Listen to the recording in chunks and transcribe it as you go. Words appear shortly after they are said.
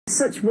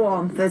such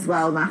warmth as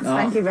well, Matt.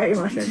 Thank you very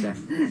much. Pleasure.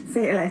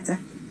 See you later.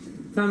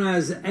 Time now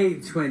is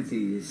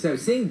 8:20. So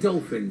seeing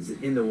dolphins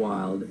in the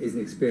wild is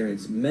an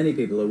experience many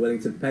people are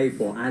willing to pay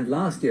for, and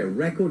last year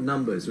record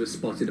numbers were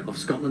spotted off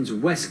Scotland's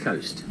west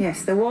coast.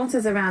 Yes, the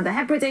waters around the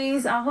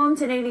Hebrides are home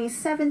to nearly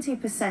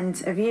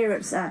 70% of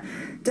Europe's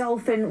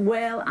dolphin,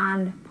 whale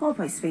and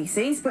porpoise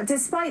species, but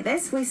despite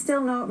this we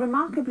still know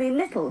remarkably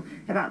little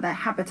about their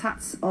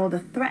habitats or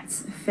the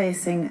threats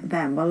facing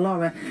them. Well,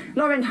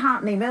 Lauren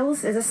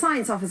Hartny-Mills is a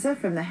science officer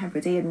from the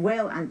Hebridean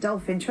Whale and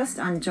Dolphin Trust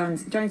and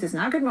joins us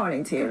now. Good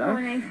morning to you,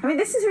 Lauren. I mean,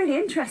 this is really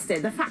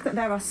interesting, the fact that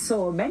there are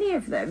so many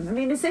of them. I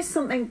mean, is this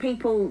something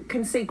people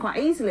can see quite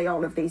easily,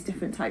 all of these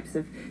different types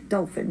of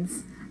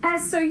dolphins?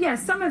 So yeah,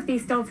 some of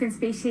these dolphin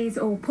species,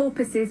 or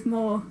porpoises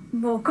more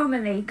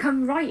commonly,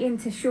 come right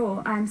into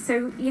shore.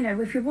 So, you know,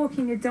 if you're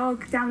walking your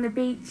dog down the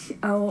beach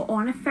or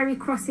on a ferry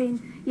crossing,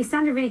 you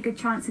stand a really good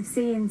chance of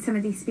seeing some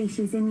of these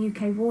species in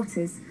UK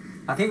waters.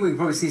 I think we can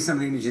probably see some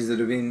of the images that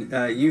have been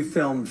you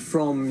filmed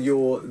from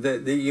your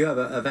you have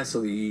a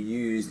vessel that you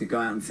use to go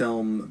out and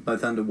film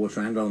both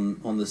underwater and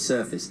on the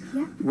surface.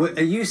 Yeah.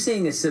 Are you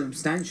seeing a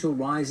substantial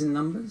rise in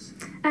numbers?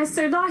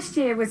 So last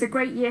year was a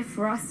great year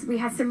for us. We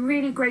had some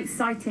really great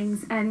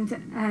sightings and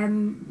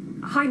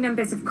high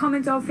numbers of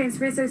common dolphins,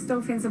 Risso's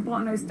dolphins and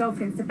bottlenose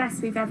dolphins, the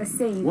best we've ever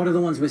seen. What are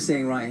the ones we're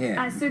seeing right here?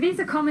 So these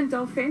are common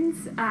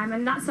dolphins,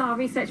 and that's our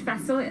research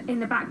vessel in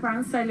the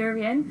background,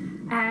 Silurian.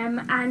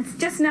 And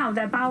just now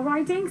they're bow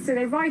riding, so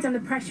they ride on the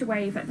pressure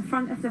wave at the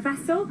front of the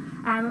vessel.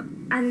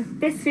 And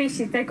this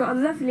species, they've got a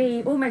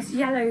lovely, almost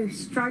yellow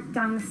stripe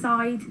down the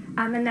side,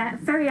 and they're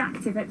very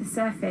active at the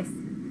surface.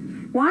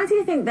 Why do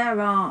you think there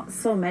are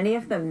so many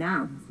of them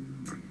now?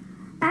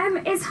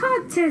 It's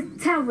hard to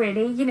tell,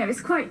 really. You know,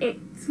 it's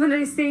one of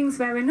those things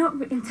where we're not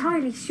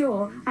entirely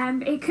sure.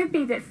 It could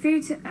be that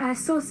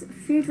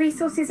food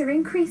resources are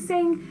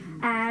increasing,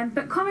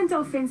 but common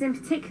dolphins in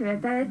particular,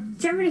 they're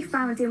generally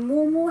found in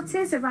warm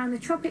waters around the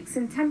tropics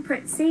and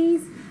temperate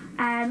seas.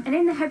 And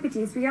in the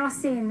Hebrides, we are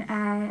seeing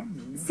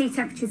sea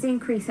temperatures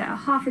increase at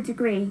 0.5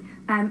 degree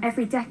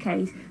every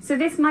decade. So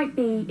this might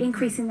be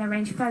increasing their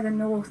range further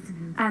north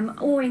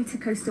or into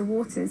coastal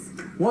waters.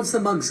 What's the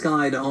Mug's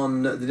guide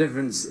on the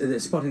difference,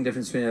 spotting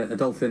difference between a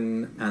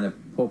dolphin and a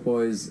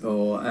porpoise?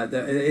 Or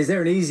is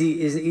there an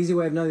easy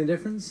way of knowing the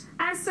difference?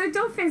 So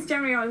dolphins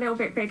generally are a little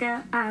bit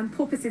bigger.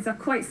 Porpoises are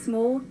quite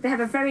small.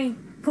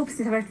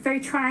 Porpoises have a very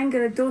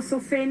triangular dorsal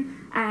fin.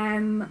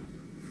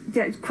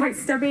 They're quite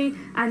stubby,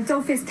 and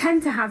dolphins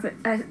tend to have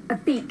a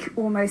beak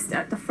almost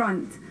at the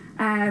front.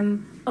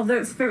 Although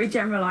it's very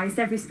generalised,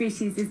 every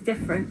species is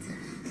different.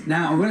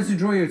 Now, I wanted to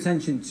draw your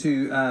attention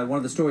to one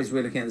of the stories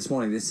we're looking at this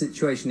morning, the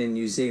situation in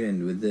New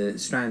Zealand with the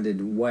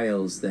stranded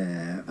whales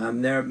there.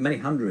 There are many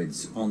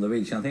hundreds on the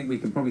beach, and I think we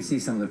can probably see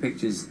some of the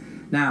pictures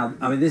now.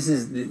 I mean, this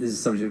is a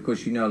subject, of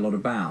course, you know a lot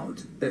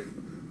about.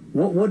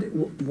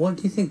 What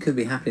do you think could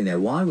be happening there?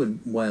 Why would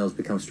whales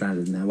become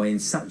stranded in that way in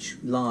such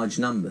large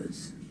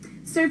numbers?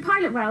 So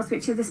pilot whales,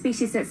 which are the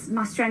species that's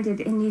mass stranded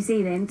in New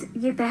Zealand,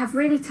 they have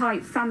really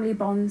tight family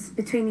bonds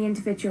between the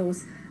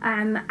individuals,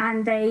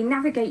 and they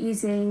navigate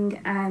using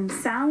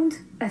sound,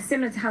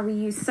 similar to how we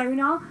use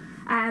sonar.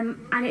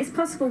 And it's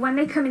possible when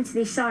they come into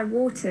these shallow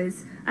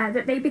waters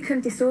that they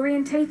become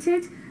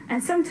disorientated,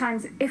 and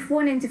sometimes if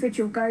one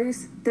individual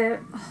goes, the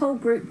whole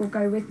group will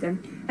go with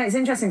them. It's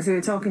interesting because we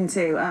were talking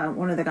to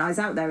one of the guys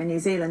out there in New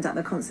Zealand at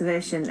the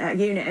conservation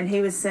unit, and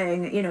he was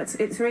saying, you know,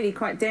 it's really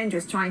quite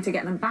dangerous trying to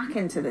get them back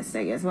into the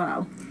sea as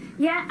well.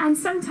 Yeah, and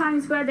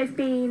sometimes where they've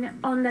been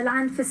on the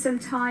land for some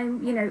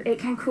time, you know, it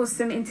can cause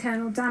some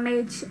internal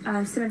damage.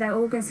 Some of their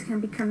organs can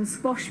become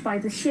squashed by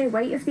the sheer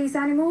weight of these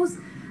animals.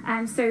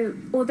 So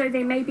although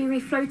they may be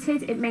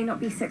refloated, it may not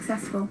be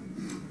successful.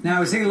 Now,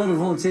 we're seeing a lot of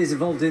volunteers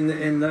involved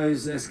in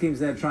those schemes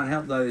there to try and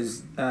help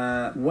those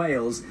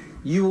whales.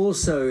 You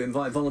also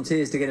invite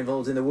volunteers to get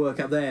involved in the work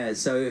up there.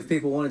 So if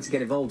people wanted to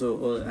get involved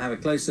or have a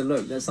closer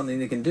look, that's something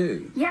they can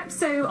do. Yep,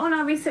 so on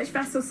our research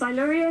vessel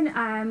Silurian,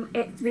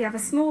 we have a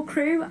small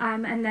crew,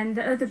 and then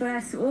the other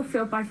berths are all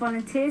filled by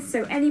volunteers.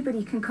 So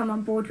anybody can come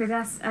on board with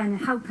us and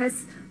help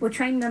us. We'll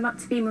train them up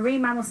to be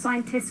marine mammal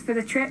scientists for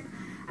the trip.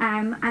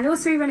 And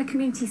also we run a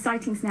community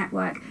sightings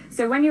network.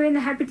 So when you're in the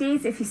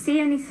Hebrides, if you see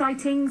any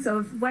sightings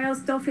of whales,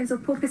 dolphins or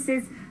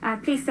porpoises,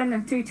 please send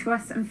them through to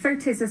us, and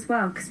photos as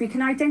well, because we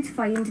can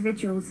identify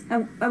individuals.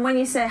 And when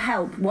you say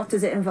help, what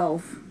does it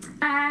involve?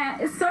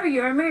 So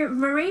you're a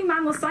marine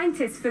mammal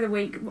scientist for the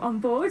week on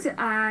board,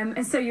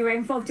 and so you're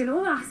involved in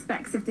all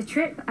aspects of the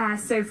trip.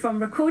 So from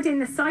recording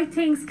the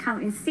sightings,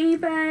 counting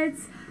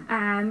seabirds,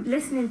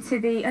 listening to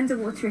the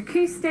underwater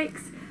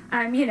acoustics.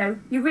 You know,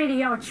 you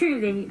really are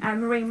truly a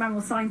marine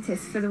mammal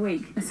scientist for the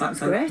week. That sounds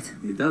great.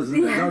 It does, doesn't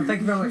it? Yeah.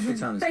 Thank you very much for your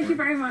time. Thank you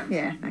very much.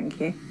 Yeah, thank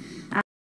you.